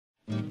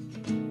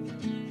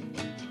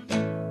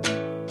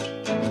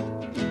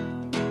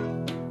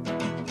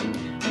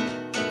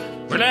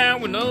Well, I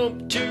went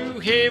up to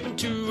heaven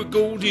to a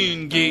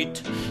golden gate.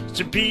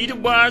 St. Peter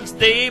was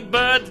there,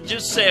 but he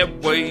just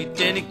said wait.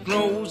 Then he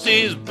closed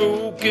his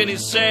book and he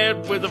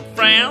said with a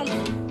frown,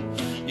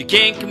 you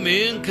can't come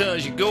in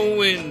 'cause you're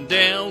going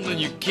down.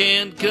 And you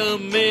can't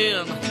come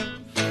in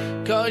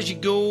 'cause you're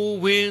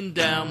going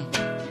down.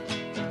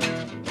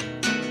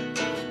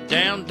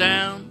 Down,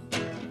 down.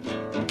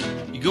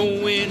 You're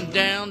going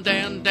down,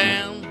 down,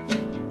 down.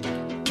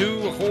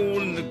 To a hole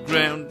in the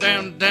ground.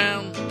 Down,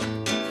 down.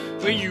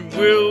 Where you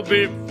will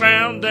be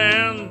found.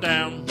 Down,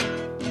 down.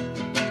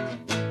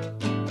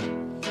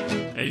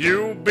 And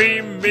you'll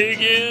be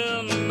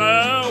making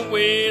a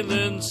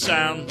wailing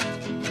sound.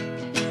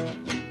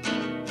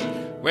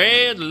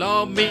 Where the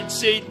Lord made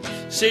Satan,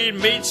 Satan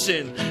made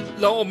sin.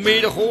 Lord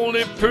made a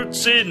holy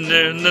person,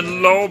 and the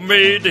Lord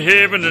made the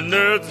heaven and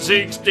earth in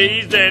 6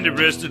 days, and he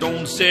rested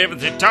on the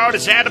seventh. He taught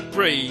us how to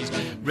praise.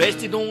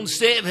 Rested on the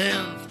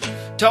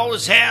seventh, taught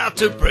us how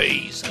to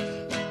praise.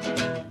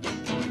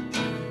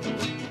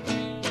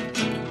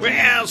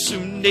 Well,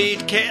 soon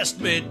they'd cast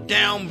me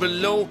down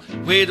below,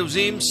 where those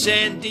imps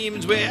and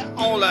demons were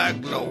all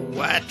aglow.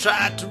 I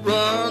tried to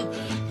run,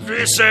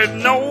 they said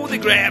no. They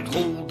grabbed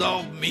hold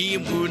of me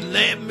and wouldn't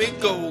let me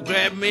go.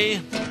 Grabbed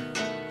me,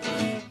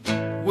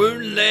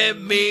 wouldn't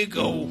let me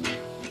go.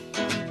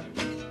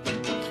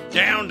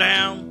 Down,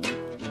 down,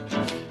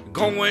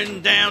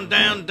 going down,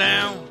 down,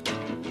 down.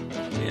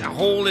 In a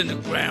hole in the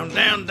ground.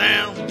 Down,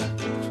 down,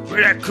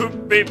 where I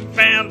could be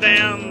found.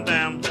 Down,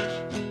 down.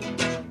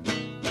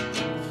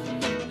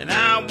 And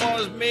I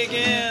was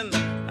making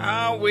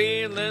a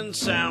wailing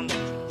sound.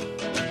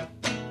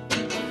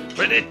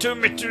 But they took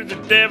me to the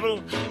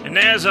devil, and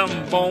as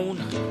I'm born,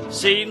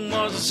 Satan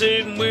was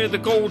sitting with a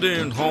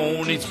golden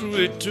horn. He threw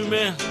it to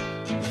me.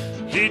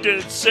 He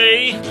did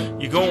say,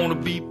 you're gonna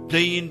be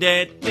playing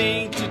that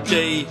thing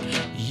today.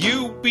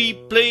 You be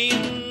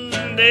playing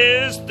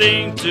this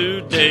thing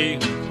today.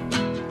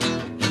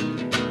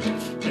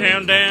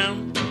 Down,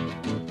 down,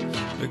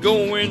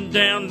 going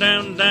down,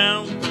 down,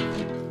 down.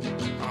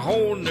 A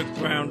hole in the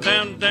ground.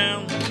 Down,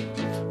 down,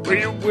 where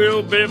you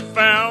will be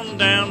found.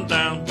 Down,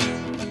 down.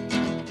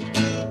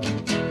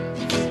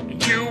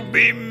 You'll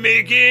be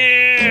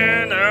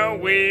making a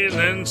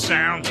wailing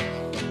sound.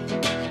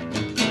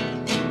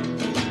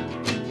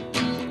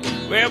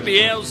 Well,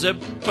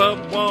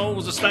 Beelzebub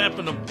was a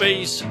slapping the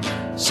bass,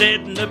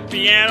 setting the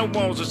piano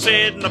was a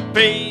setting the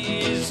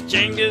pace.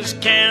 Genghis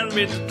Khan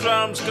made the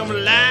drums come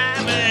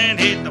alive, and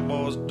hit the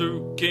walls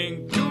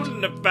duking good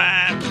in the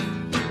vibe.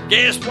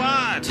 Guess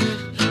what?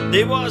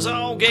 They was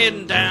all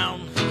getting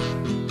down.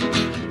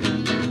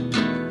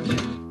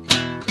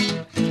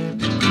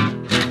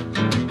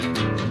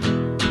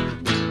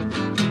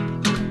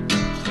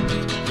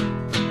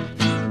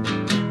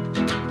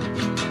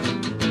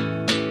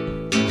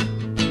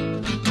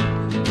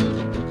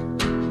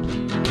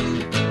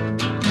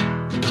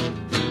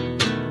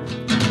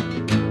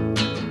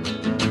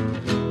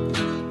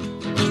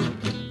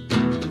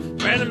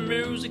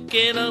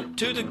 Get up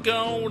to the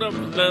God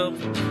of love.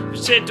 We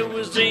said to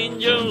his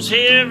angels,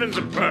 heavens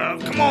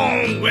above. Come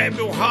on, grab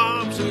your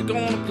harps, we're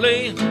gonna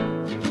play.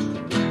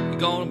 We're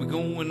gonna be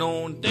going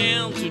on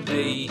down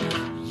today.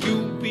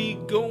 You be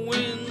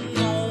going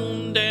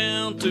on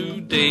down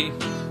today.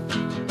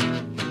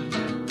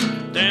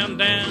 Down,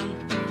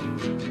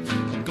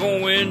 down,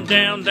 going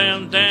down,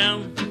 down,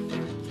 down.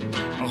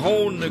 A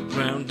hole in the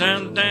ground.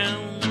 Down,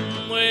 down,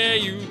 where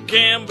you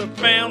can be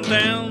found.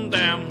 Down,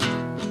 down.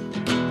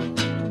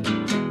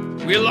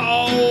 We'll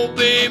all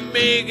be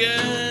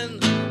making